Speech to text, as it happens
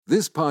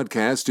This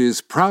podcast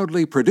is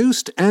proudly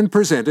produced and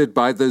presented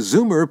by the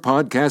Zoomer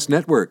Podcast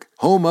Network,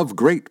 home of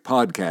great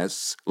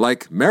podcasts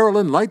like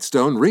Marilyn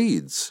Lightstone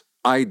Reads,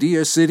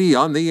 Idea City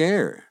on the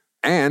Air,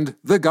 and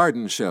The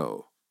Garden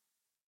Show.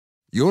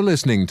 You're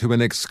listening to an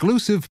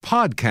exclusive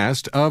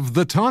podcast of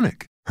The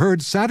Tonic,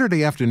 heard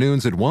Saturday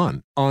afternoons at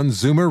 1 on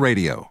Zoomer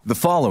Radio. The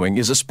following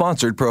is a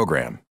sponsored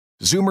program.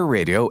 Zoomer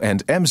Radio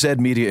and MZ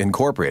Media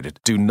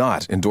Incorporated do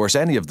not endorse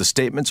any of the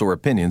statements or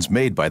opinions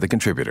made by the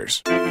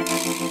contributors.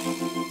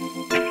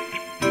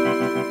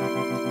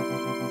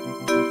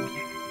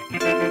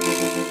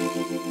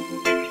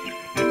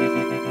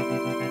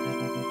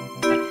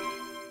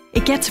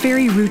 It gets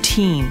very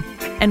routine,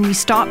 and we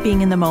stop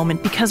being in the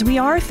moment because we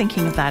are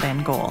thinking of that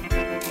end goal.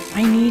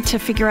 I need to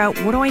figure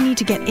out, what do I need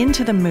to get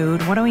into the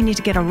mood? What do I need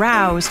to get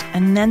aroused?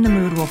 And then the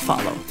mood will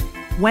follow.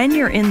 When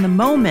you're in the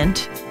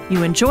moment,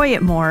 you enjoy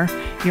it more,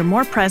 you're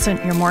more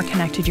present, you're more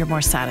connected, you're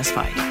more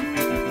satisfied.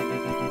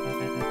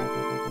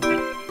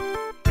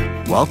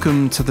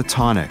 Welcome to The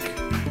Tonic.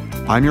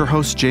 I'm your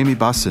host, Jamie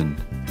Bussin,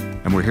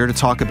 and we're here to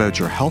talk about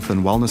your health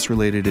and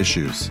wellness-related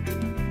issues.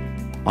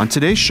 On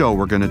today's show,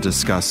 we're going to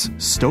discuss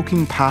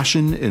stoking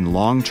passion in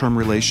long-term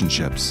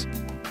relationships,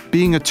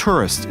 being a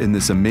tourist in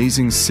this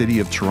amazing city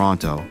of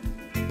Toronto,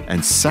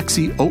 and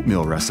sexy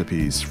oatmeal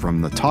recipes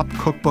from the top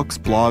cookbooks,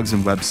 blogs,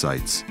 and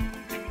websites.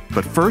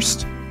 But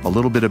first, a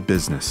little bit of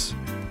business.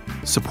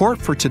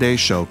 Support for today's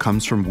show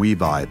comes from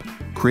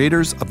WeVibe,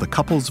 creators of the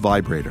Couples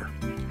Vibrator.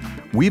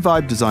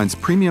 WeVibe designs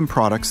premium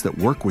products that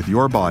work with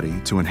your body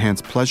to enhance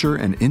pleasure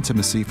and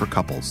intimacy for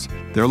couples.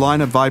 Their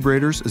line of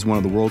vibrators is one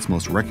of the world's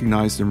most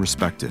recognized and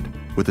respected.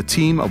 With a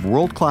team of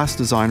world-class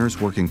designers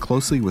working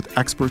closely with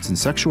experts in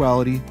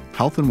sexuality,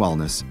 health, and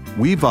wellness,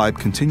 WeVibe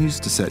continues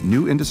to set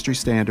new industry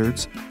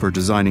standards for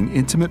designing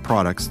intimate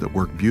products that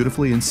work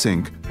beautifully in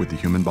sync with the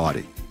human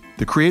body.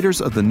 The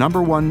creators of the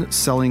 #1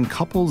 selling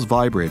couples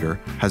vibrator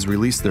has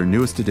released their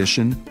newest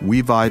edition,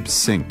 WeVibe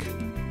Sync.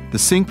 The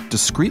Sync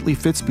discreetly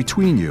fits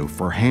between you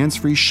for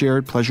hands-free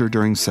shared pleasure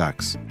during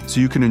sex, so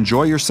you can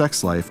enjoy your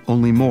sex life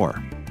only more.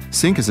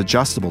 Sync is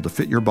adjustable to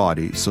fit your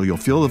body, so you'll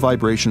feel the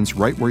vibrations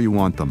right where you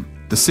want them.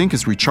 The Sync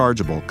is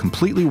rechargeable,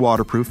 completely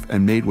waterproof,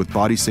 and made with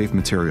body-safe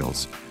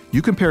materials.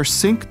 You can pair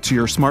Sync to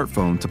your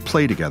smartphone to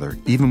play together,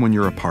 even when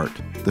you're apart.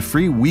 The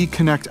free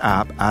WeConnect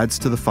app adds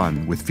to the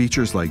fun with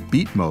features like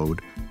Beat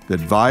Mode that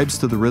vibes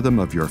to the rhythm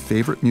of your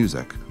favorite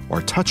music,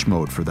 or Touch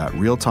Mode for that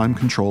real-time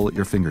control at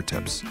your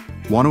fingertips.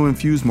 Want to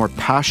infuse more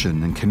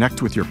passion and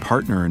connect with your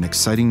partner in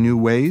exciting new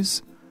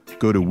ways?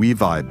 Go to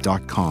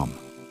WeVibe.com.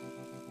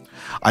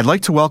 I'd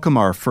like to welcome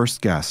our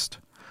first guest.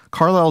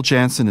 Carlyle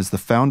Jansen is the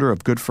founder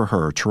of Good for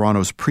Her,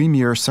 Toronto's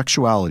premier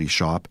sexuality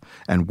shop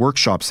and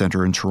workshop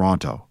centre in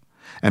Toronto,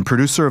 and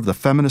producer of the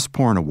Feminist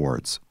Porn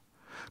Awards.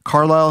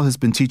 Carlyle has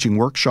been teaching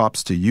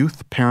workshops to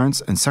youth,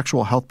 parents, and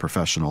sexual health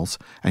professionals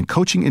and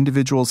coaching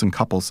individuals and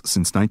couples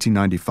since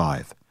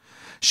 1995.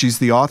 She's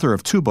the author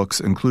of 2 books,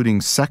 including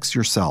Sex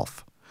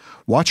Yourself.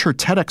 Watch her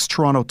TEDx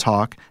Toronto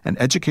talk and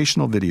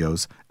educational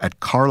videos at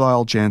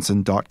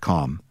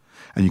carlylejansen.com.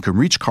 And you can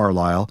reach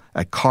Carlyle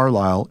at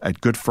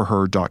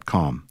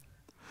carlyle@goodforher.com.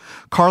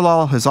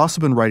 Carlyle has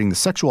also been writing the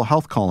sexual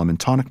health column in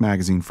Tonic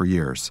magazine for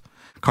years.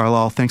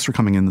 Carlyle, thanks for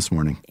coming in this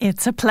morning.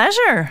 It's a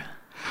pleasure.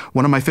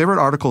 One of my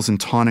favorite articles in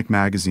Tonic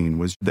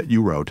magazine that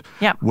you wrote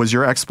was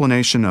your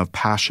explanation of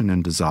passion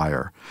and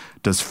desire.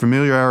 Does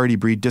familiarity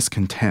breed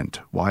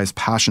discontent? Why is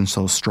passion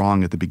so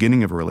strong at the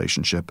beginning of a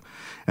relationship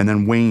and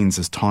then wanes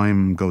as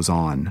time goes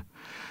on?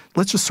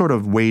 Let's just sort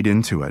of wade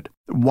into it.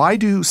 Why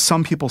do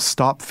some people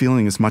stop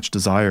feeling as much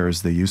desire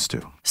as they used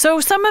to?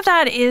 So some of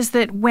that is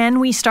that when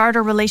we start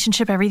a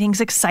relationship, everything's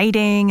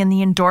exciting and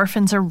the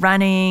endorphins are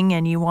running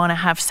and you want to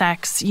have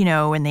sex,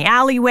 in the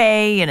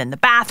alleyway and in the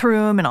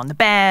bathroom and on the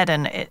bed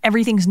and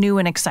everything's new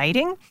and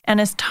exciting.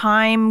 And as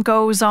time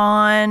goes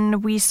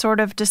on, we sort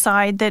of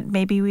decide that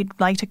maybe we'd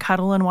like to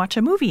cuddle and watch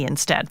a movie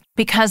instead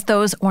because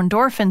those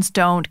endorphins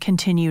don't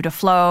continue to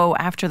flow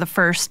after the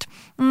first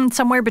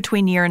somewhere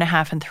between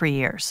 1.5 and 3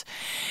 years.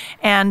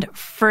 And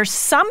for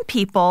some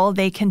people,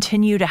 they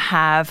continue to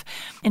have,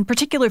 in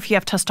particular if you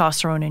have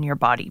testosterone in your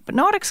body, but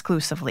not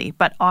exclusively,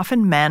 but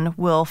often men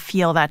will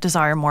feel that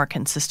desire more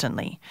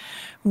consistently.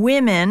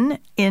 Women,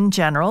 in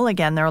general,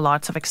 again, there are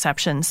lots of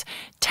exceptions,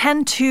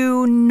 tend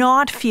to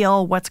not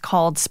feel what's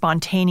called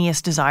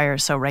spontaneous desire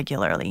so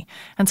regularly.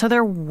 And so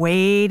they're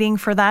waiting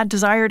for that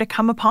desire to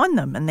come upon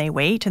them. And they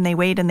wait and they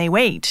wait and they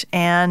wait.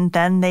 And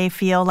then they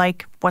feel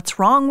like, what's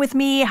wrong with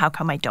me? How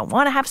come I don't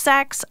want to have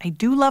sex? I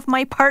do love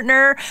my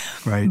partner,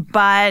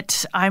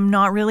 but I'm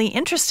not really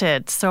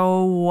interested.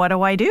 So what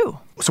do I do?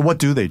 So what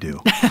do they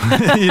do?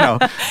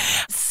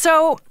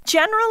 So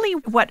generally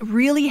what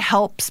really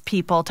helps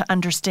people to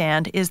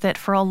understand is that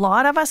for a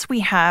lot of us,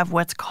 we have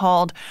what's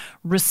called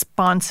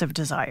responsive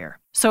desire.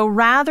 So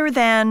rather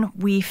than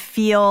we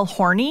feel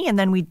horny and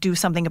then we do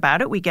something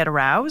about it, we get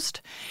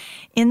aroused.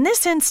 In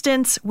this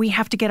instance, we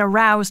have to get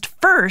aroused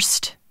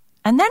first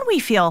and then we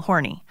feel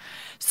horny.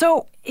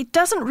 So it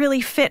doesn't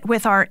really fit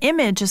with our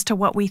image as to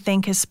what we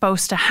think is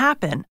supposed to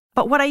happen.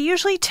 But what I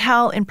usually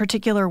tell in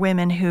particular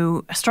women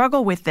who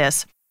struggle with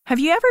this, have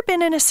you ever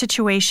been in a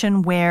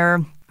situation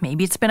where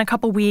maybe it's been a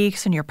couple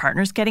weeks and your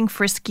partner's getting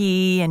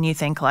frisky and you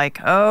think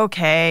like,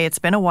 okay, it's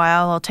been a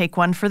while, I'll take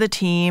one for the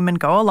team and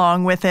go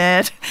along with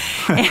it.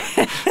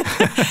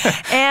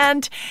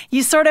 And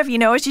you sort of,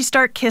 as you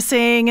start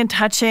kissing and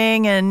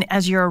touching and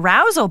as your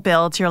arousal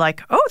builds, you're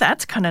like, oh,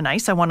 that's kind of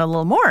nice. I want a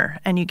little more.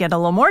 And you get a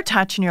little more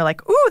touch and you're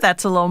like, ooh,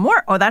 that's a little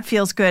more. Oh, that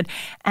feels good.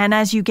 And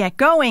as you get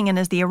going and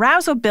as the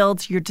arousal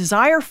builds, your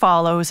desire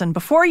follows. And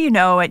before you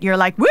know it, you're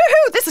like,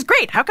 woohoo, this is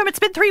great. How come it's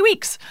been 3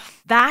 weeks?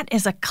 That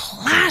is a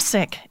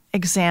classic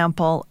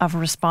example of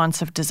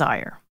responsive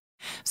desire.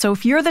 So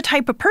if you're the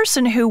type of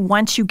person who,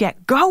 once you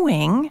get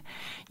going,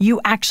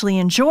 you actually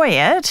enjoy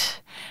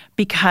it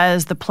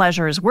because the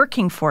pleasure is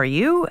working for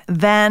you,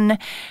 then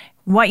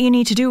what you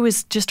need to do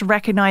is just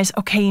recognize,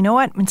 okay, you know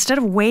what? Instead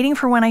of waiting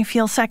for when I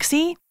feel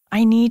sexy,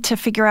 I need to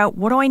figure out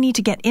what do I need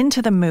to get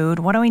into the mood?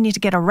 What do I need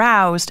to get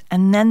aroused?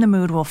 And then the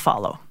mood will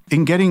follow.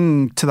 In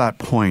getting to that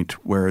point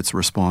where it's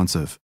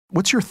responsive,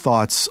 what's your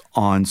thoughts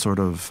on sort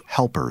of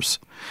helpers?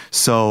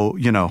 So,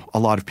 a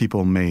lot of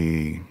people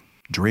may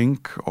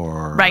drink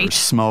or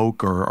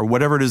smoke or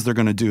whatever it is they're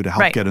going to do to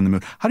help get in the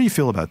mood. How do you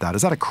feel about that?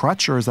 Is that a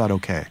crutch or is that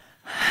okay?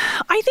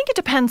 I think it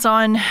depends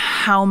on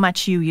how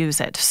much you use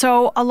it.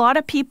 So a lot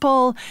of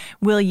people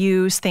will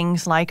use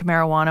things like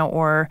marijuana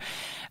or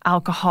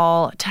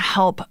alcohol to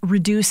help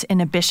reduce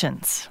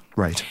inhibitions.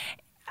 Right.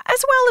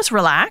 As well as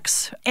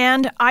relax.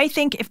 And I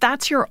think if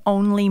that's your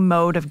only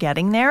mode of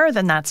getting there,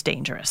 then that's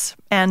dangerous.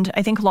 And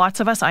I think lots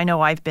of us, I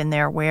know I've been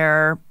there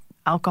where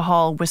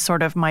alcohol was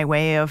sort of my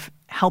way of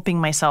helping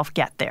myself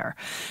get there.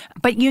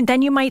 But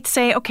then you might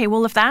say, okay,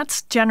 well, if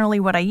that's generally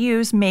what I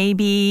use,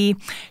 maybe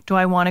do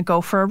I want to go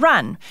for a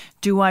run?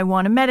 Do I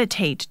want to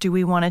meditate? Do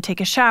we want to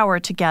take a shower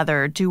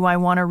together? Do I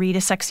want to read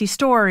a sexy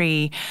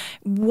story?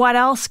 What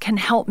else can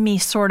help me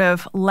sort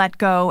of let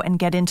go and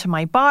get into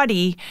my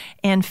body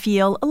and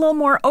feel a little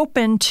more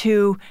open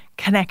to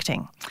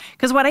connecting?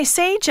 Because what I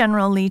say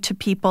generally to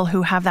people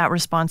who have that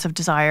responsive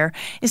desire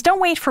is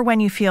don't wait for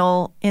when you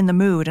feel in the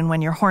mood and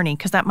when you're horny,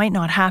 because that might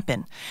not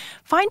happen.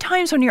 Find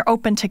times when you're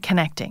open to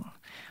connecting.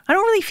 I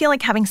don't really feel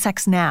like having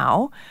sex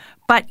now,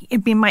 but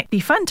it might be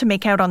fun to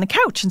make out on the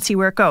couch and see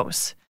where it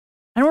goes.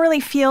 I don't really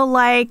feel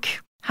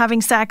like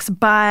having sex,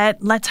 but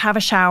let's have a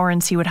shower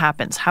and see what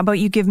happens. How about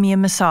you give me a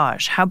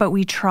massage? How about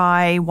we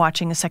try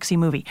watching a sexy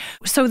movie?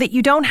 So that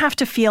you don't have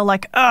to feel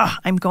like,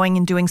 I'm going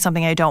and doing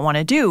something I don't want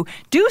to do.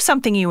 Do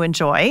something you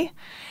enjoy.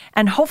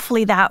 And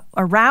hopefully that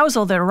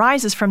arousal that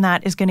arises from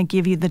that is going to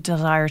give you the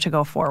desire to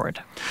go forward.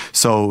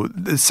 So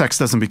sex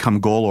doesn't become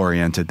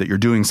goal-oriented, that you're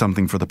doing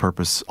something for the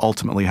purpose,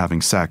 ultimately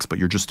having sex, but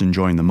you're just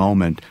enjoying the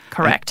moment.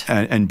 Correct.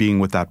 And being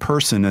with that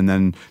person, and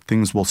then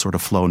things will sort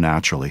of flow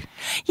naturally.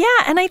 Yeah,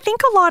 and I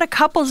think a lot of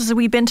couples, as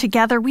we've been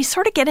together, we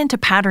sort of get into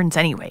patterns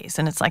anyways.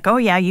 And it's like, oh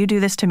yeah, you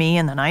do this to me,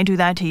 and then I do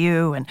that to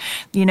you. And,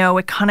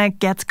 it kind of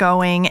gets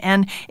going,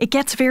 and it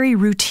gets very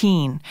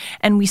routine.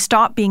 And we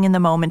stop being in the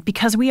moment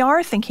because we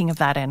are thinking of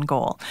that end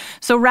goal.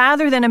 So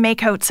rather than a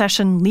makeout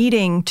session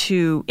leading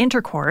to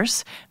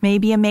intercourse,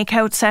 maybe a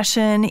makeout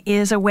session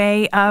is a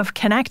way of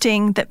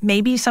connecting that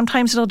maybe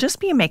sometimes it'll just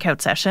be a makeout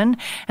session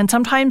and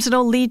sometimes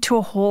it'll lead to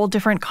a whole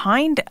different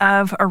kind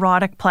of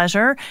erotic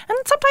pleasure and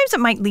sometimes it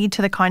might lead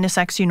to the kind of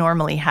sex you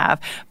normally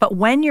have. But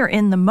when you're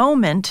in the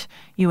moment,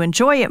 you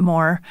enjoy it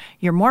more,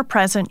 you're more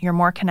present, you're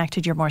more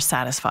connected, you're more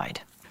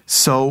satisfied.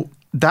 So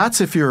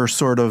that's if you're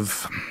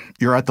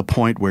at the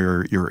point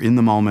where you're in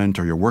the moment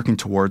or you're working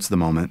towards the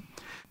moment.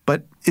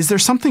 But is there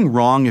something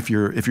wrong if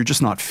you're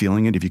just not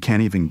feeling it, if you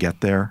can't even get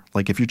there?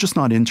 Like if you're just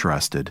not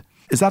interested,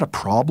 is that a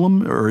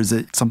problem or is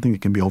it something that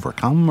can be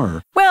overcome?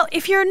 Or well,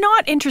 if you're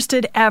not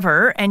interested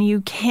ever and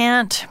you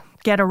can't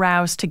get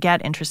aroused to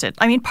get interested.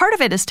 I mean, part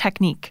of it is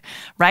technique,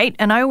 right?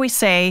 And I always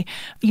say,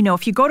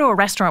 if you go to a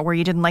restaurant where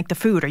you didn't like the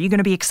food, are you going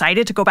to be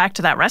excited to go back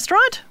to that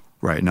restaurant?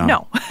 Right, no.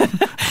 No.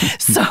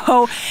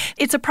 So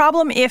it's a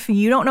problem if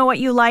you don't know what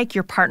you like,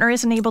 your partner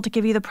isn't able to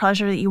give you the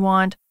pleasure that you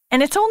want.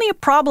 And it's only a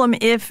problem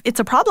if it's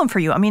a problem for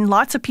you. I mean,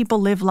 lots of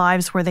people live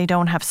lives where they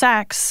don't have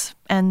sex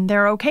and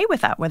they're okay with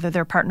that, whether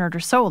they're partnered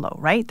or solo,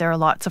 right? There are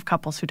lots of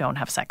couples who don't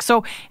have sex.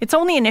 So it's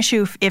only an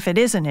issue if it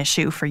is an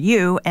issue for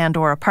you and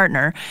or a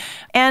partner.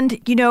 And,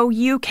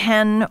 you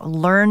can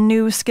learn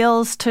new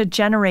skills to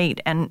generate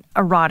an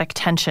erotic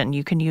tension.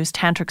 You can use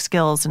tantric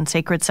skills and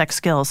sacred sex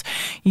skills.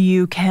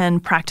 You can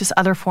practice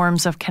other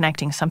forms of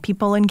connecting. Some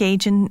people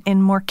engage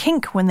in more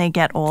kink when they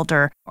get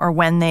older or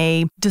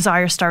when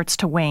desire starts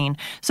to wane.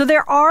 So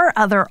there are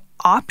other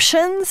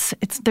options.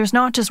 There's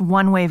not just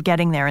one way of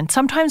getting there. And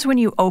sometimes when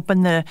you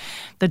open the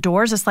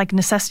doors, it's like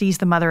necessity is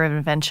the mother of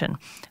invention.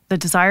 The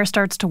desire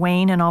starts to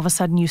wane and all of a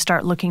sudden you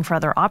start looking for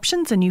other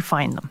options and you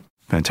find them.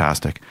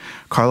 Fantastic.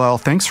 Carlisle,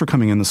 thanks for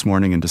coming in this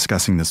morning and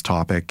discussing this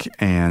topic.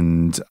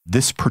 And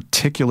this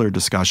particular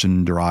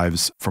discussion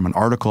derives from an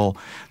article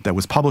that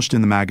was published in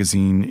the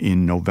magazine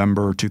in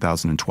November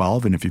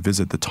 2012. And if you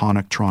visit the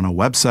Tonic Toronto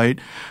website,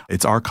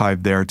 it's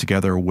archived there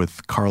together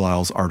with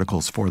Carlisle's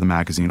articles for the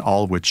magazine,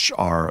 all of which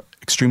are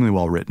extremely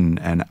well written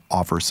and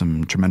offers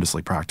some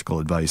tremendously practical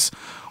advice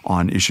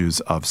on issues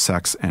of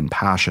sex and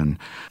passion.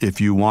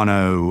 If you want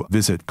to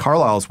visit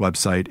Carlisle's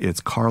website,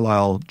 it's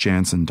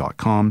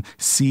carlylejansen.com,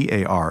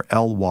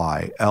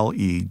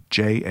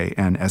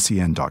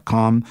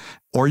 CarlyLejansen.com,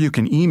 or you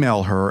can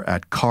email her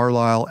at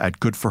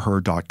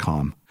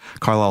carlyle@goodforher.com.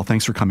 Carlyle,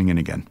 thanks for coming in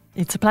again.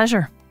 It's a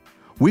pleasure.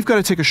 We've got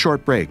to take a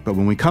short break, but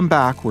when we come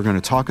back, we're going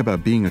to talk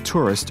about being a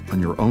tourist in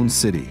your own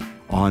city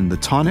on The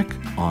Tonic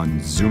on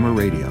Zoomer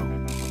Radio.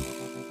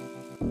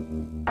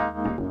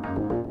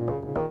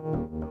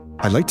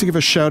 I'd like to give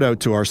a shout out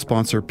to our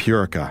sponsor,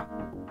 Purica.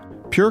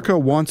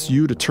 Purica wants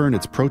you to turn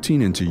its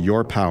protein into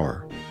your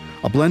power.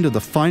 A blend of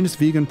the finest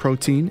vegan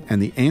protein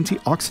and the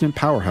antioxidant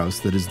powerhouse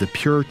that is the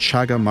pure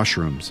chaga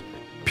mushrooms.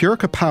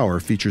 Purica Power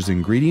features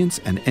ingredients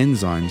and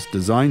enzymes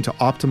designed to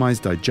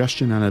optimize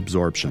digestion and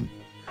absorption.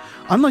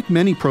 Unlike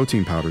many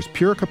protein powders,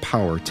 Purica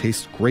Power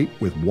tastes great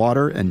with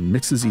water and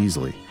mixes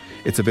easily.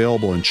 It's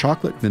available in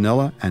chocolate,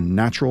 vanilla, and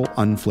natural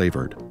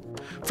unflavored.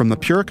 From the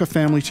Purica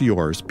family to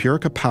yours,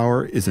 Purica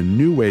Power is a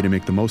new way to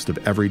make the most of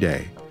every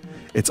day.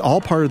 It's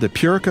all part of the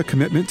Purica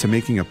commitment to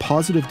making a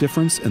positive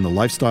difference in the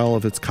lifestyle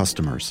of its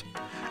customers.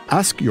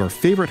 Ask your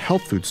favorite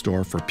health food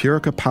store for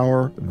Purica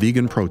Power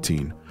vegan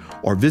protein,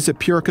 or visit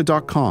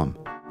Purica.com.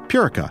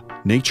 Purica,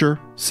 nature,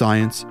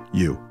 science,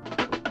 you.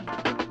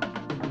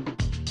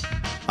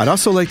 I'd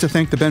also like to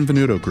thank the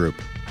Benvenuto Group.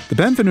 The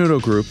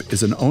Benvenuto Group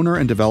is an owner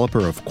and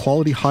developer of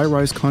quality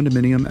high-rise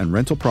condominium and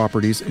rental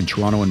properties in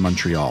Toronto and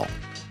Montreal.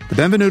 The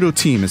Benvenuto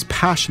team is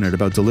passionate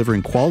about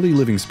delivering quality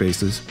living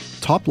spaces,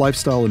 top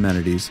lifestyle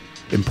amenities,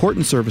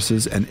 important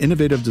services, and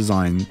innovative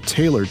design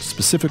tailored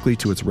specifically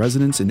to its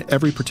residents in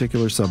every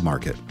particular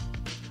submarket.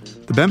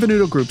 The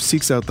Benvenuto Group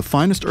seeks out the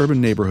finest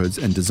urban neighborhoods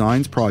and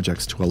designs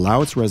projects to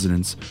allow its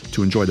residents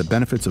to enjoy the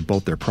benefits of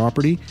both their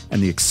property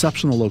and the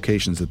exceptional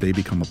locations that they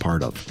become a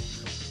part of.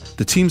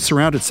 The team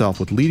surrounds itself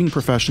with leading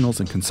professionals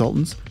and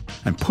consultants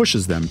and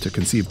pushes them to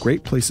conceive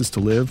great places to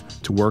live,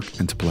 to work,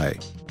 and to play.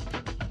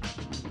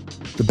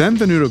 The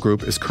Benvenuto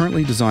Group is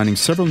currently designing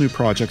several new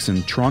projects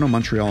in Toronto,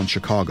 Montreal, and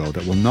Chicago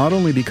that will not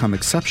only become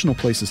exceptional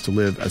places to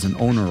live as an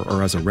owner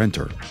or as a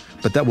renter,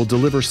 but that will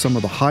deliver some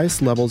of the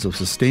highest levels of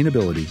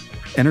sustainability,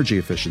 energy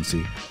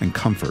efficiency, and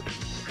comfort,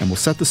 and will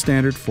set the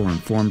standard for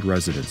informed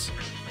residents.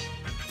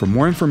 For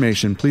more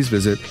information, please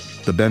visit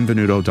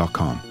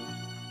thebenvenuto.com.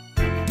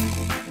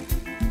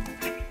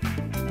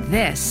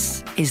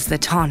 This is The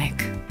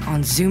Tonic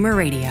on Zoomer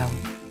Radio.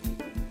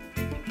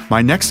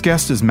 My next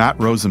guest is Matt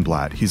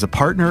Rosenblatt. He's a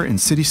partner in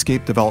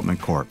Cityscape Development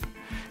Corp.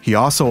 He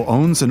also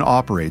owns and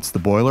operates the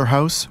Boiler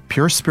House,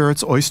 Pure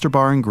Spirits Oyster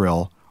Bar and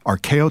Grill,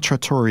 Archeo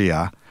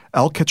Trattoria,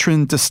 El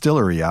Catrin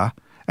Distilleria,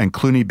 and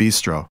Cluny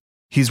Bistro.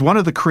 He's one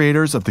of the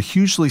creators of the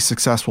hugely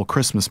successful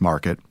Christmas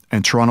Market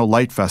and Toronto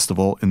Light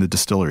Festival in the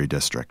Distillery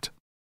District.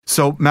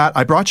 So, Matt,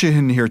 I brought you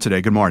in here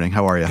today. Good morning.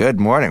 How are you? Good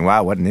morning.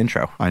 Wow, what an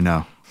intro. I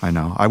know.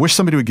 I wish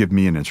somebody would give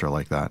me an intro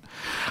like that.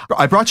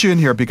 I brought you in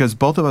here because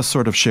both of us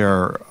sort of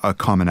share a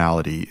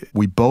commonality.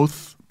 We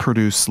both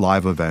produce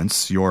live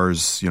events.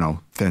 Yours,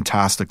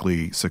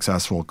 fantastically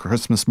successful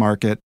Christmas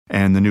Market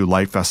and the new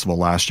Light Festival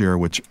last year,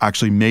 which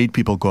actually made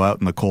people go out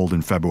in the cold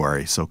in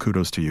February. So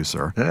kudos to you,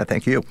 sir. Yeah,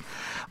 thank you.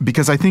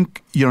 Because I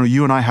think,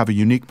 you and I have a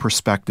unique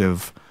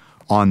perspective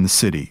on the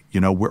city.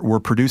 We're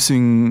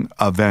producing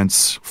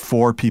events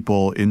for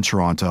people in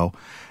Toronto,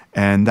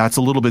 and that's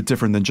a little bit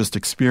different than just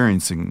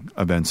experiencing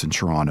events in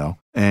Toronto.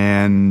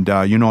 And,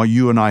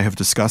 you and I have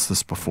discussed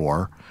this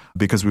before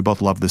because we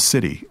both love the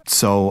city.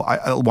 So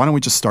why don't we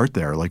just start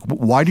there? Like,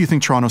 why do you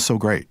think Toronto's so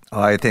great?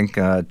 I think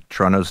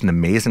Toronto's an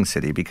amazing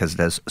city because it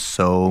has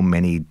so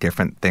many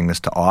different things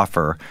to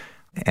offer.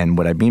 And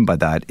what I mean by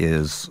that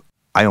is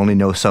I only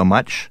know so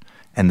much,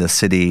 and the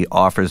city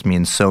offers me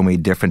in so many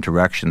different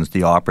directions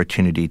the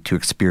opportunity to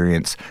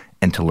experience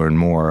and to learn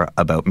more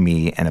about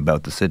me and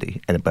about the city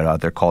and about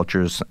other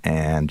cultures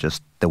and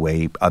just the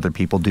way other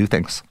people do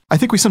things. I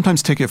think we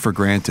sometimes take it for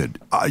granted.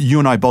 You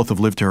and I both have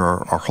lived here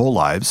our whole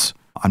lives.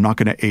 I'm not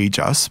going to age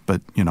us,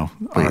 but,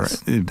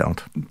 Please,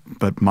 don't.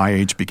 But my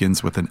age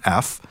begins with an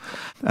F,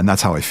 and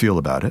that's how I feel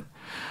about it.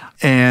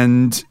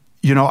 And,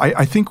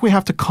 I think we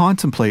have to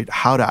contemplate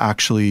how to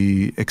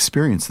actually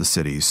experience the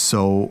city.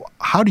 So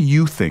how do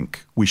you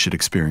think we should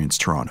experience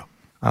Toronto?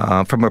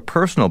 From a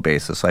personal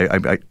basis,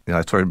 I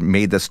sort of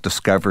made this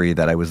discovery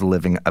that I was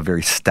living a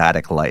very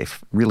static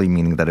life, really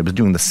meaning that I was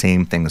doing the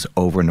same things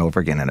over and over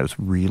again, and I was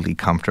really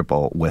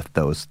comfortable with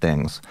those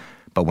things.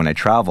 But when I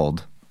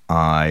traveled,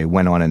 I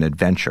went on an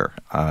adventure.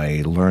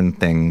 I learned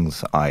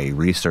things, I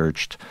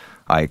researched,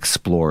 I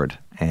explored,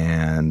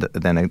 and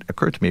then it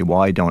occurred to me,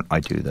 why don't I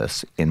do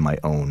this in my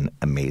own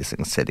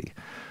amazing city?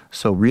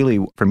 So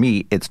really, for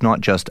me, it's not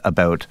just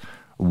about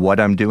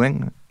what I'm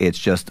doing. It's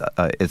just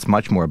it's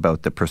much more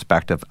about the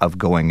perspective of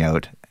going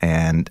out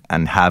and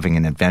having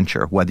an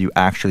adventure. Whether you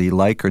actually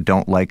like or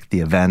don't like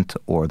the event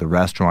or the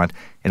restaurant,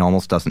 it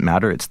almost doesn't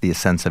matter. It's the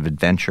sense of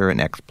adventure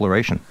and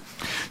exploration.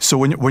 So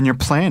when you're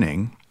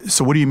planning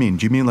So what do you mean?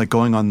 Do you mean like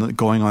going on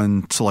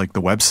to like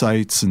the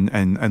websites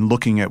and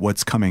looking at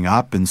what's coming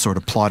up and sort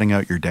of plotting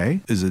out your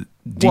day? Is it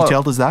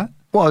detailed as that?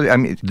 Well, I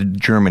mean, the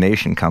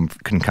germination can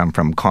come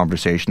from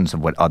conversations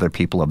of what other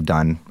people have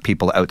done,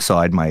 people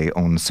outside my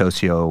own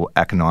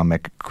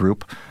socioeconomic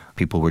group.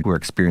 People who are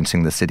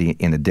experiencing the city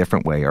in a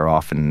different way are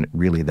often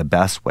really the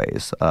best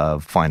ways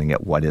of finding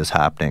out what is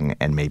happening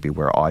and maybe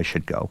where I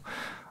should go.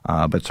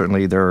 But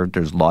certainly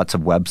there's lots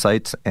of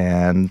websites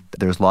and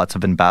there's lots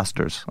of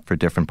ambassadors for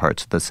different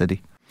parts of the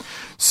city.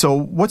 So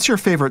what's your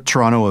favorite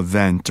Toronto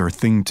event or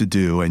thing to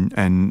do?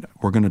 And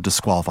we're going to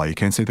disqualify. You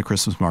can't say the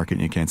Christmas market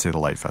and you can't say the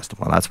Light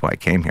Festival. Well, that's why I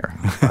came here.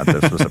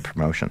 This was a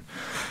promotion.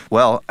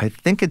 Well, I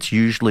think it's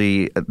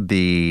usually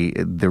the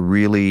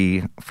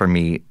really, for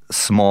me,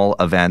 small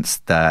events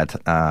that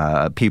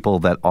people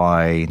that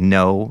I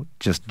know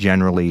just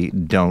generally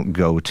don't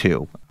go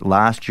to.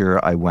 Last year,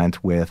 I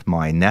went with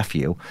my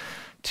nephew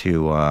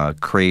to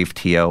Crave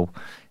TO.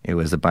 It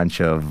was a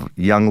bunch of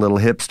young little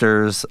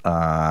hipsters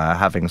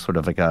having sort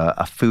of like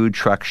a food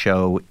truck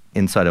show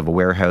inside of a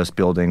warehouse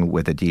building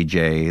with a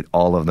DJ,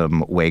 all of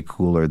them way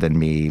cooler than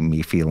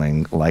me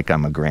feeling like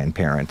I'm a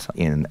grandparent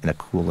in a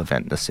cool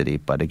event in the city.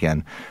 But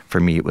again,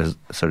 for me, it was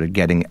sort of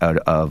getting out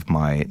of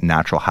my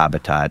natural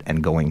habitat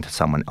and going to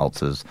someone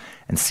else's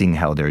and seeing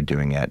how they're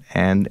doing it.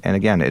 And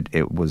again,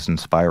 it was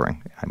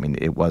inspiring. I mean,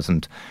 it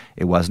wasn't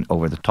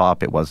over the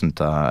top. It wasn't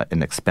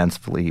an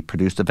expensively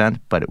produced event,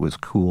 but it was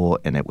cool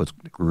and it was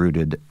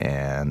rooted,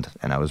 and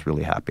I was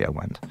really happy I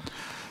went.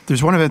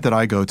 There's one event that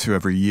I go to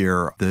every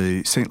year.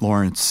 The St.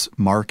 Lawrence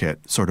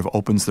Market sort of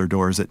opens their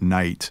doors at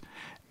night,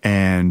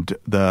 and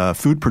the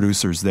food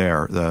producers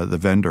there, the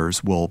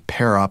vendors, will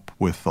pair up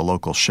with the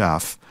local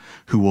chef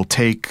who will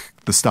take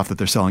the stuff that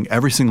they're selling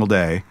every single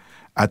day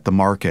at the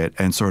market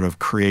and sort of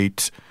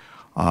create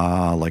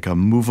like a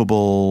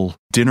movable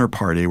dinner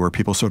party where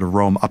people sort of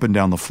roam up and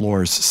down the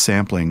floors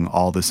sampling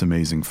all this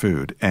amazing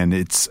food. And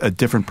it's a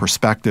different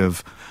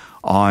perspective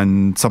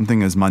on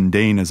something as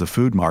mundane as a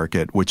food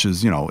market, which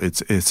is,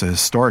 it's a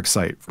historic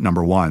site,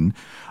 number one,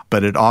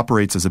 but it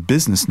operates as a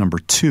business, number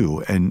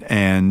two.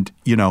 And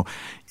you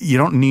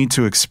don't need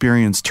to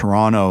experience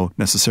Toronto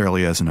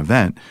necessarily as an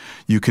event.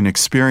 You can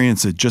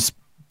experience it just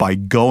by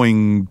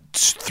going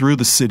through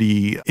the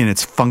city in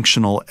its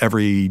functional,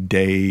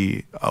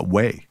 everyday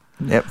way.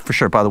 Yeah, for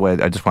sure. By the way,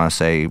 I just want to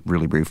say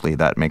really briefly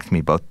that makes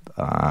me both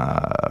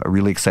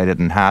really excited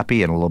and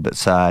happy and a little bit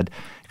sad.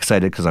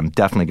 Excited because I'm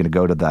definitely going to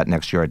go to that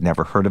next year. I'd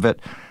never heard of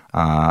it.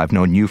 I've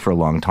known you for a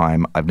long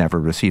time. I've never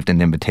received an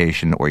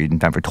invitation or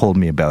you've never told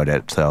me about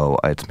it. So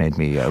it's made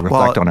me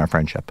reflect on our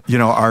friendship.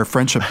 Our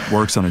friendship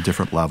works on a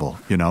different level.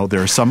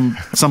 There are some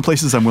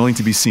places I'm willing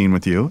to be seen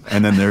with you,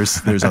 and then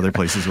there's other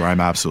places where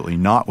I'm absolutely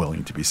not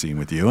willing to be seen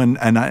with you. And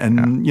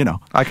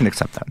I can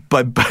accept that.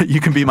 But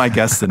you can be my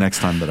guest the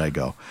next time that I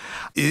go.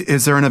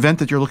 Is there an event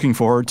that you're looking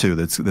forward to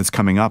that's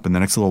coming up in the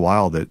next little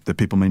while that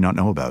people may not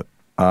know about?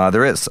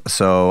 There is.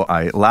 So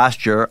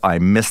last year, I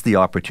missed the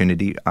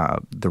opportunity.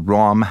 The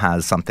ROM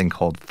has something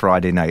called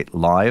Friday Night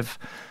Live,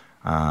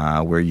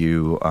 where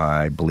you,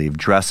 I believe,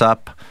 dress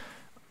up.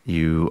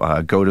 You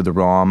go to the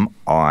ROM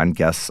on,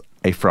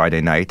 a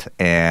Friday night,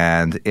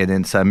 and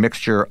it's a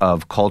mixture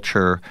of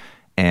culture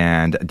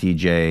and a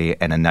DJ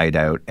and a night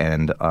out,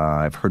 and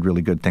I've heard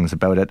really good things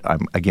about it.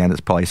 Again, it's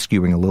probably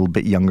skewing a little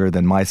bit younger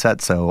than my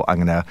set, so I'm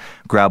going to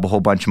grab a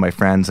whole bunch of my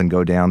friends and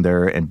go down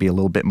there and be a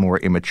little bit more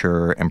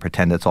immature and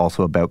pretend it's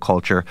also about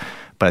culture.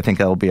 But I think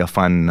that'll be a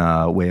fun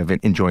way of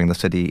enjoying the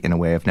city in a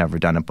way I've never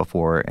done it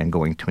before, and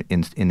going to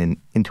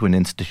into an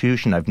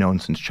institution I've known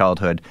since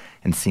childhood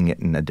and seeing it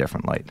in a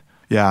different light.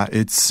 Yeah,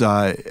 it's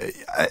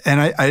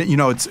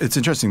it's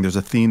interesting. There's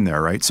a theme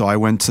there, right? So I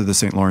went to the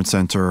St. Lawrence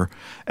Center,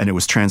 and it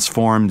was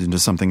transformed into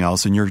something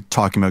else. And you're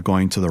talking about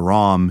going to the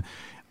ROM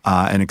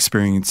and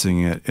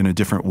experiencing it in a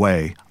different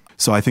way.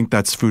 So I think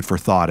that's food for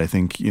thought. I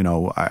think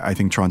I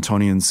think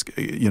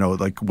Torontonians,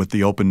 like with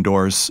the Open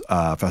Doors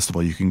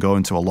Festival, you can go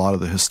into a lot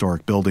of the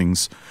historic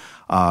buildings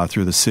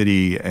through the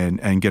city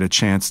and get a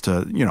chance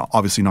to,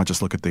 obviously not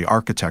just look at the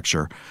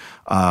architecture,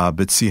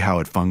 but see how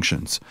it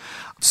functions.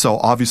 So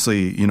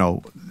obviously,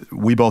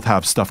 we both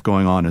have stuff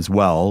going on as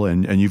well,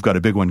 and you've got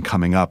a big one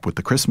coming up with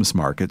the Christmas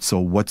market. So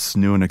what's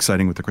new and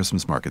exciting with the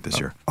Christmas market this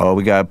year? Oh,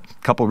 we got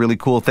a couple really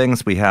cool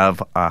things. We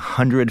have a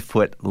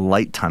 100-foot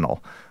light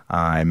tunnel.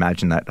 I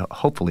imagine that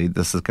hopefully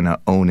this is going to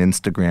own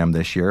Instagram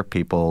this year.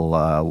 People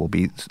will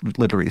be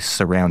literally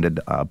surrounded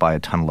by a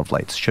tunnel of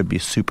lights. Should be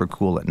super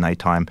cool at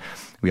nighttime.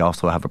 We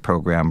also have a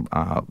program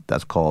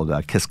that's called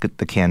Kiss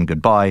the Can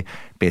Goodbye.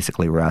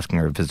 Basically, we're asking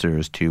our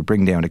visitors to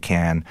bring down a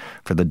can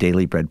for the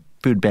Daily Bread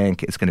Food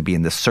Bank. It's going to be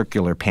in the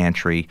circular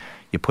pantry.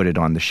 You put it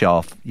on the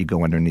shelf. You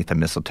go underneath a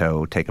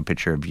mistletoe, take a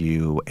picture of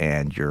you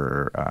and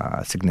your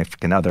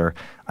significant other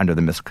under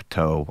the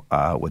mistletoe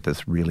with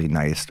this really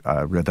nice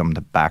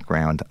rhythmed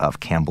background of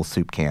Campbell's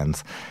soup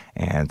cans.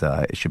 And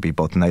it should be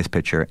both a nice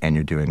picture and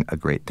you're doing a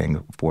great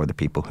thing for the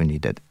people who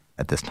need it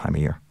at this time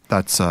of year.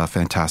 That's a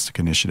fantastic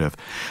initiative.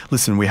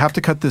 Listen, we have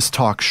to cut this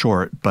talk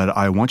short, but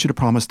I want you to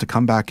promise to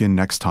come back in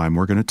next time.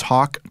 We're going to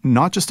talk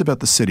not just about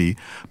the city,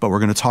 but we're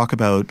going to talk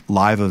about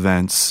live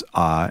events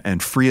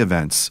and free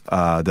events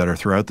that are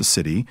throughout the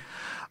city.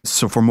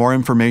 So for more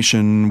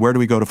information, where do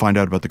we go to find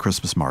out about the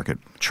Christmas market?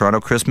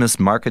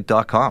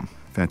 TorontoChristmasMarket.com.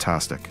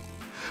 Fantastic.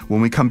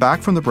 When we come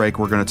back from the break,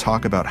 we're going to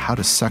talk about how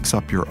to sex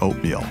up your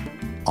oatmeal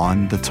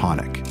on The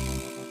Tonic.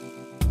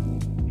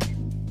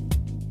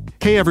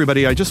 Hey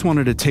everybody, I just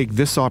wanted to take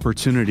this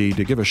opportunity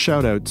to give a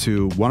shout out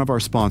to one of our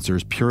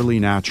sponsors, Purely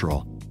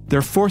Natural.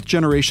 They're fourth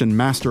generation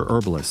master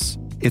herbalists.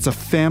 It's a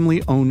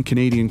family-owned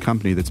Canadian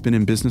company that's been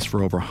in business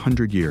for over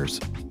 100 years.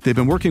 They've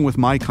been working with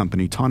my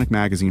company, Tonic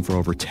Magazine, for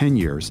over 10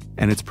 years,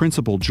 and its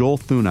principal, Joel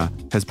Thuna,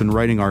 has been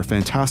writing our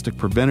fantastic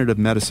preventative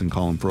medicine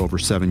column for over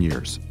 7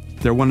 years.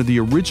 They're one of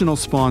the original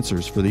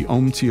sponsors for the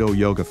OMTO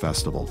Yoga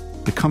Festival.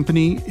 The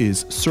company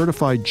is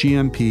certified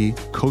GMP,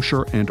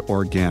 kosher, and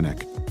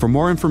organic. For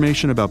more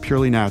information about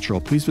Purely Natural,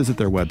 please visit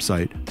their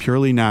website,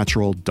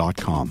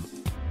 purelynatural.com.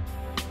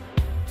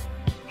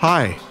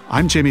 Hi,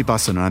 I'm Jamie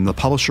Bussin, and I'm the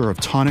publisher of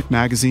Tonic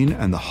Magazine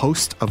and the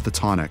host of The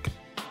Tonic.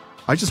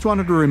 I just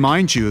wanted to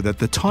remind you that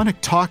the Tonic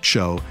Talk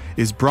Show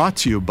is brought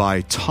to you by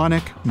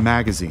Tonic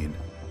Magazine.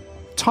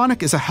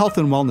 Tonic is a health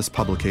and wellness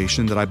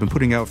publication that I've been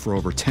putting out for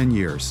over 10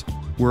 years.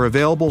 We're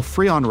available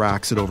free on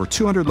racks at over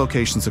 200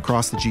 locations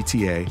across the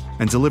GTA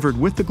and delivered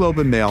with the Globe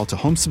and Mail to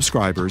home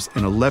subscribers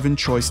in 11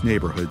 choice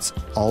neighborhoods,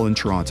 all in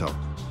Toronto.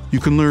 You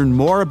can learn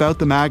more about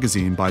the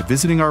magazine by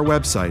visiting our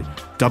website,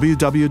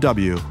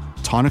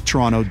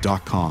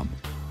 www.tonictoronto.com.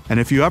 And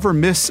if you ever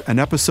miss an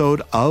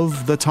episode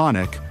of The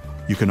Tonic,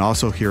 you can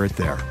also hear it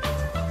there.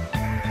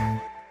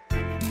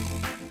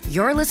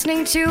 You're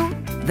listening to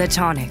The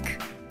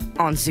Tonic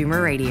on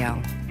Zoomer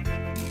Radio.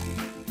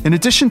 In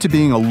addition to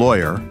being a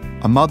lawyer,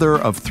 a mother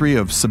of 3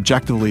 of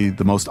subjectively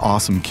the most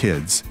awesome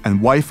kids,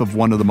 and wife of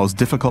one of the most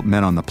difficult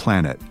men on the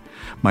planet,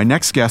 my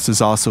next guest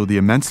is also the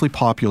immensely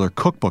popular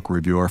cookbook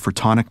reviewer for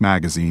Tonic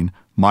Magazine,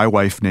 my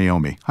wife,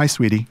 Naomi. Hi,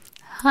 sweetie.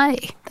 Hi.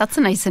 That's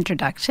a nice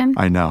introduction.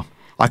 I know.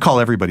 I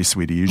call everybody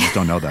sweetie. You just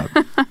don't know that.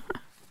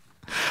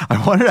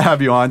 I wanted to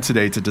have you on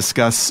today to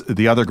discuss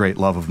the other great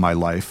love of my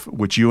life,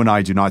 which you and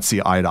I do not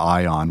see eye to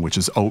eye on, which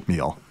is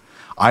oatmeal.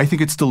 I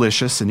think it's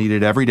delicious and eat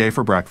it every day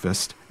for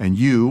breakfast, and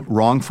you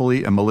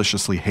wrongfully and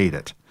maliciously hate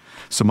it.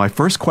 So my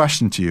first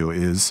question to you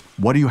is,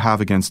 what do you have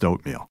against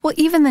oatmeal? Well,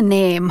 even the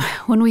name,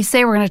 when we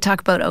say we're going to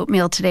talk about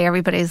oatmeal today,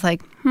 everybody's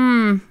like,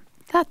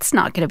 that's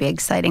not going to be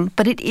exciting.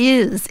 But it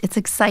is. It's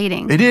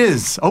exciting. It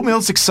is.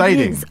 Oatmeal's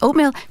exciting. It is.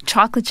 Oatmeal,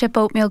 chocolate chip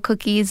oatmeal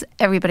cookies,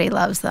 everybody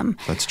loves them.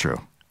 That's true.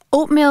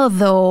 Oatmeal,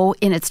 though,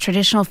 in its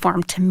traditional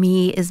form, to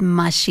me, is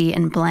mushy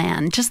and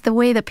bland. Just the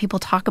way that people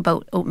talk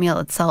about oatmeal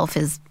itself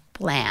is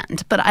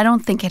bland, but I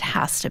don't think it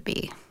has to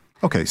be.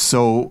 Okay,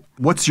 so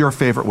what's your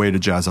favorite way to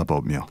jazz up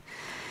oatmeal?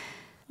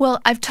 Well,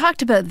 I've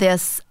talked about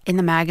this in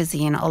the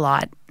magazine a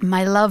lot,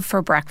 my love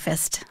for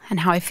breakfast and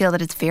how I feel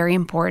that it's very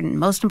important,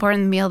 most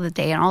important meal of the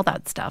day and all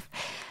that stuff.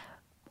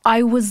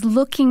 I was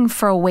looking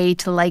for a way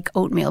to like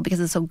oatmeal because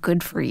it's so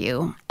good for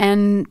you.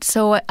 And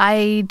so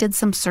I did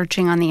some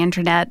searching on the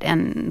internet,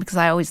 and because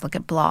I always look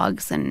at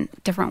blogs and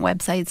different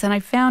websites, and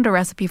I found a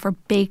recipe for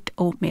baked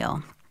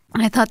oatmeal.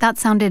 And I thought that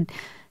sounded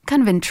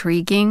kind of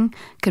intriguing,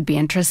 could be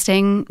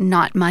interesting,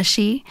 not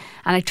mushy.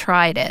 And I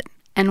tried it.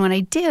 And when I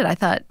did, I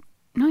thought,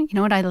 no, you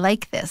know what? I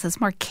like this. It's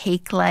more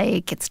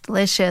cake-like. It's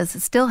delicious.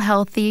 It's still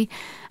healthy.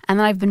 And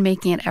then I've been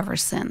making it ever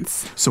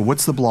since. So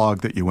what's the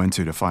blog that you went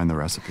to find the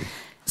recipe?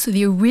 So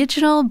the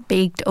original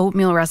baked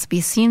oatmeal recipe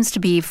seems to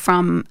be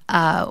from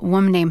a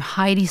woman named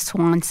Heidi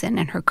Swanson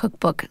and her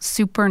cookbook,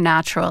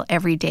 Supernatural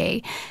Every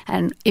Day.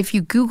 And if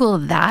you Google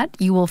that,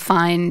 you will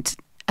find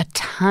a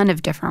ton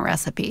of different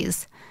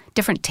recipes,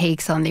 different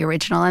takes on the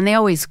original, and they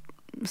always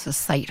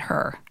cite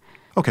her.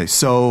 Okay,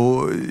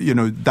 so,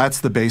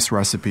 that's the base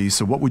recipe.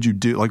 So what would you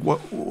do? Like,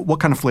 what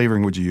kind of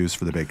flavoring would you use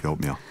for the baked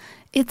oatmeal?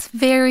 It's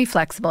very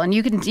flexible, and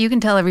you can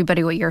tell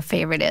everybody what your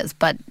favorite is,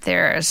 but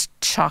there's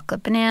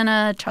chocolate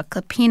banana,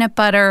 chocolate peanut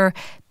butter,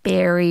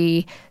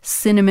 berry,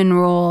 cinnamon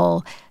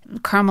roll,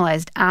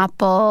 caramelized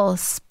apple,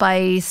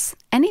 spice,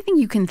 anything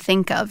you can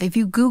think of. If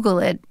you Google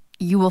it,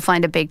 you will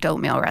find a baked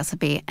oatmeal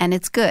recipe, and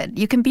it's good.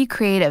 You can be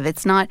creative.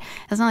 It's not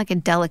like a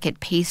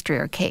delicate pastry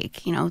or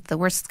cake. The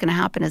worst that's going to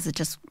happen is it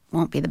just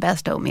won't be the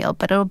best oatmeal,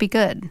 but it'll be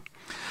good.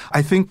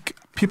 I think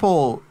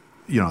people,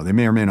 they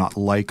may or may not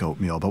like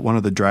oatmeal, but one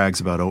of the drags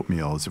about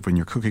oatmeal is if when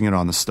you're cooking it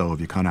on the stove,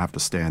 you kind of have to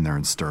stand there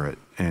and stir it.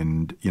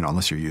 And,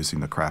 unless you're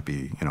using the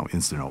crappy,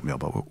 instant oatmeal,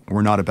 but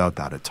we're not about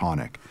that at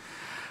Tonic.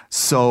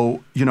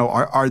 So,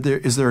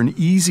 is there an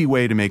easy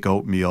way to make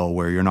oatmeal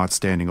where you're not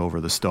standing over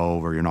the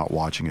stove or you're not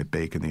watching it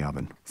bake in the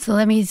oven? So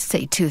let me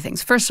say 2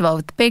 things. First of all,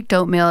 with the baked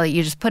oatmeal,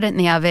 you just put it in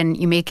the oven,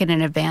 you make it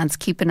in advance,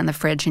 keep it in the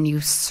fridge, and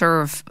you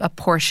serve a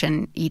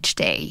portion each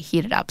day,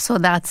 heat it up. So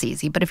that's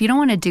easy. But if you don't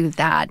want to do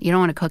that, you don't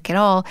want to cook at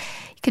all,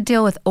 you could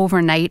deal with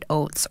overnight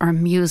oats or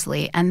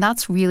muesli, and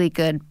that's really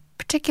good,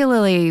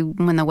 particularly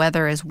when the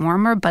weather is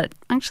warmer, but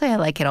actually I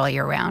like it all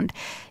year round.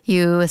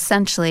 You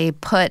essentially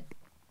put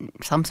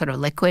some sort of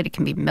liquid. It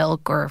can be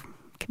milk or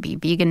it can be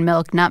vegan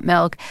milk, nut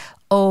milk,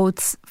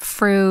 oats,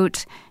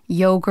 fruit,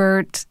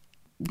 yogurt,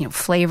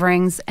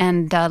 flavorings,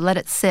 and let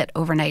it sit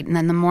overnight. And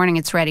then in the morning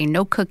it's ready.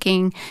 No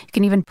cooking. You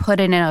can even put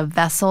it in a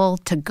vessel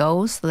to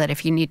go so that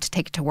if you need to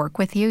take it to work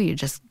with you, you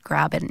just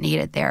grab it and eat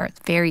it there. It's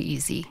very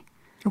easy.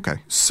 Okay.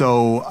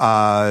 So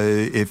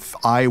if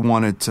I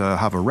wanted to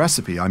have a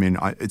recipe,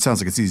 it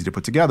sounds like it's easy to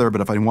put together, but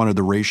if I wanted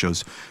the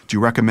ratios, do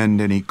you recommend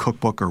any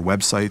cookbook or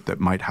website that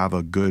might have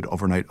a good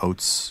overnight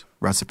oats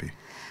recipe?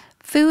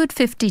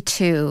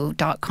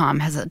 Food52.com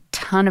has a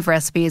ton of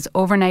recipes,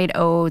 overnight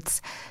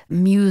oats,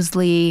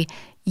 muesli.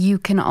 You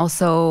can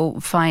also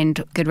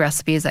find good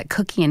recipes at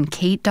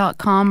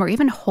cookieandkate.com, or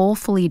even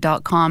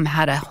wholefully.com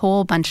had a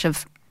whole bunch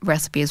of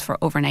recipes for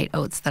overnight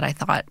oats that I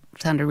thought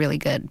sounded really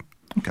good.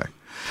 Okay.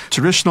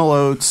 Traditional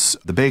oats,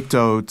 the baked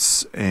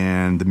oats,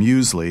 and the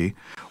muesli.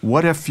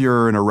 What if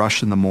you're in a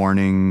rush in the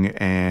morning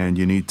and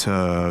you need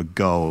to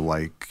go,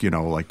 like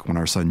when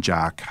our son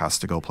Jack has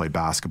to go play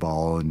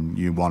basketball and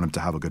you want him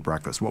to have a good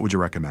breakfast? What would you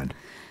recommend?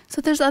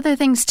 So there's other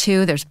things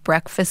too. There's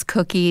breakfast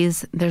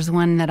cookies. There's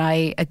one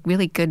a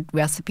really good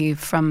recipe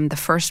from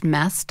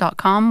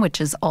thefirstmess.com, which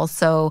is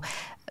also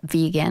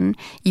vegan.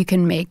 You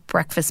can make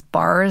breakfast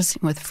bars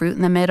with fruit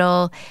in the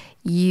middle.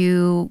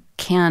 You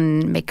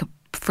can make a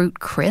fruit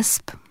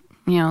crisp,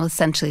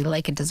 essentially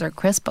like a dessert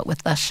crisp, but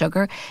with less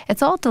sugar.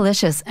 It's all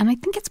delicious, and I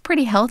think it's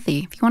pretty healthy.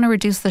 If you want to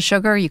reduce the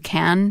sugar, you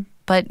can,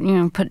 but,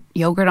 put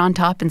yogurt on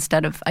top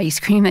instead of ice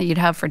cream that you'd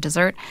have for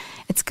dessert.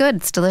 It's good.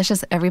 It's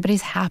delicious.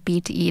 Everybody's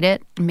happy to eat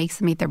it. It makes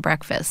them eat their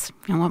breakfast.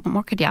 What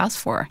more could you ask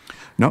for?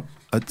 No,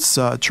 it's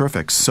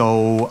terrific.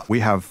 So we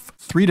have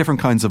 3 different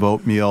kinds of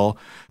oatmeal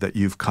that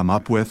you've come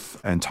up with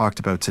and talked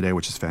about today,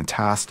 which is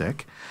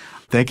fantastic.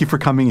 Thank you for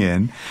coming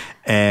in.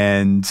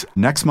 And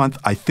next month,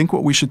 I think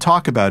what we should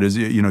talk about is,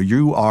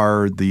 you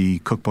are the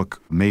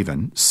cookbook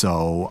maven.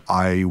 So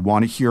I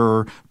want to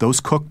hear those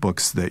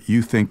cookbooks that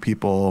you think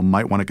people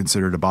might want to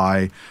consider to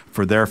buy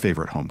for their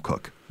favorite home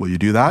cook. Will you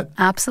do that?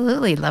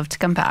 Absolutely. Love to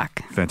come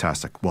back.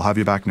 Fantastic. We'll have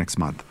you back next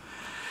month.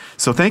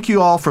 So thank you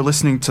all for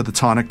listening to The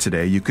Tonic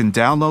today. You can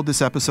download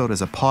this episode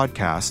as a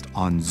podcast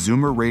on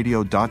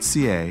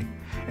zoomerradio.ca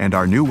and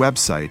our new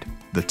website,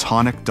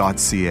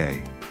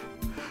 thetonic.ca.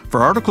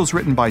 For articles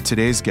written by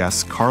today's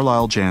guests,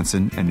 Carlisle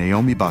Jansen and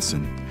Naomi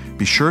Bussin,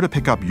 be sure to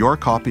pick up your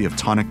copy of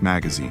Tonic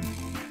Magazine.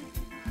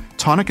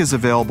 Tonic is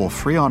available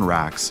free on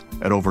racks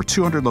at over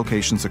 200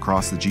 locations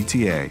across the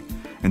GTA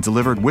and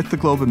delivered with the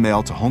Globe and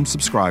Mail to home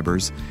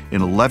subscribers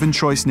in 11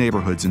 choice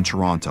neighborhoods in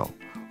Toronto.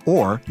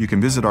 Or you can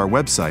visit our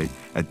website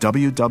at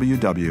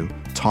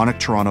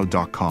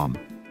www.tonictoronto.com.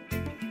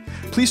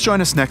 Please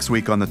join us next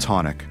week on The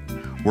Tonic.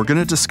 We're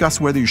going to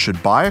discuss whether you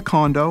should buy a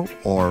condo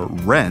or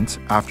rent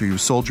after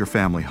you've sold your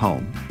family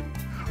home.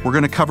 We're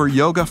going to cover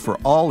yoga for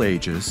all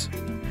ages.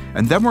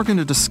 And then we're going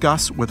to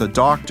discuss with a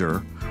doctor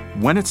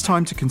when it's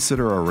time to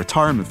consider a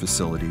retirement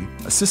facility,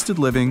 assisted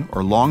living,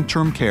 or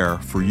long-term care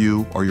for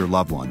you or your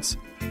loved ones.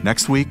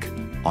 Next week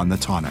on The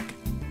Tonic.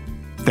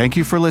 Thank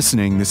you for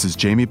listening. This is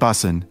Jamie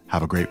Bussin.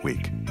 Have a great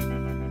week.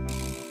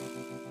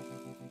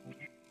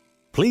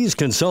 Please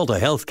consult a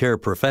healthcare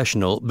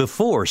professional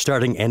before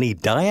starting any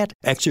diet,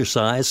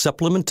 exercise,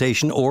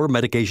 supplementation, or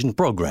medication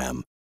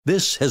program.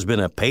 This has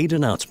been a paid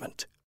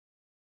announcement.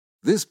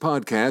 This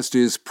podcast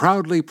is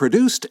proudly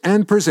produced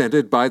and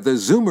presented by the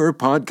Zoomer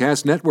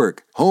Podcast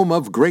Network, home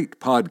of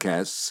great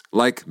podcasts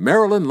like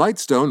Marilyn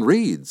Lightstone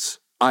Reads,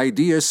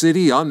 Idea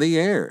City on the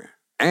Air,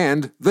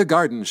 and The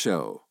Garden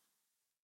Show.